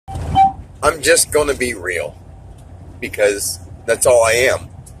I'm just going to be real because that's all I am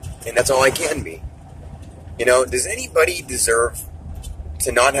and that's all I can be. You know, does anybody deserve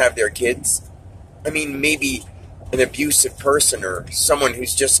to not have their kids? I mean, maybe an abusive person or someone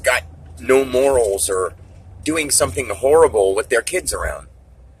who's just got no morals or doing something horrible with their kids around.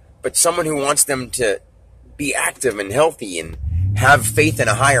 But someone who wants them to be active and healthy and have faith in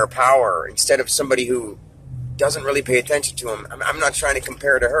a higher power instead of somebody who doesn't really pay attention to them. I'm not trying to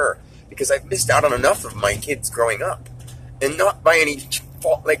compare to her because I've missed out on enough of my kids growing up. And not by any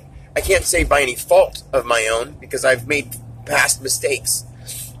fault, like, I can't say by any fault of my own because I've made past mistakes.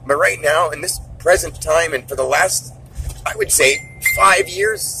 But right now, in this present time, and for the last, I would say, 5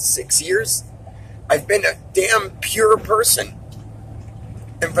 years, 6 years, I've been a damn pure person.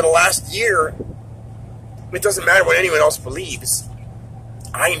 And for the last year, it doesn't matter what anyone else believes.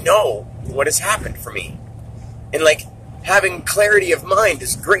 I know what has happened for me. And like, having clarity of mind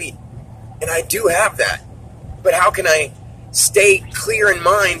is great. And I do have that. But how can I stay clear in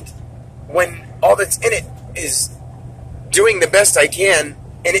mind when all that's in it is doing the best I can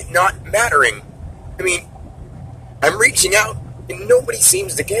and it not mattering? I mean, I'm reaching out and nobody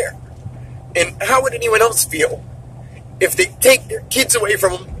seems to care. And how would anyone else feel if they take their kids away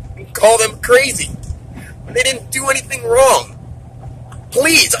from them and call them crazy when they didn't do anything wrong?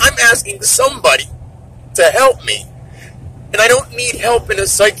 Please, I'm asking somebody to help me. And I don't need help in a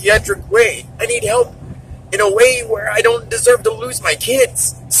psychiatric way. I need help in a way where I don't deserve to lose my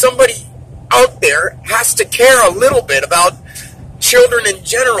kids. Somebody out there has to care a little bit about children in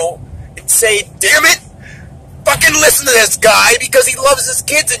general and say, damn it, fucking listen to this guy because he loves his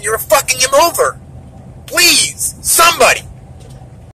kids and you're fucking him over. Please, somebody.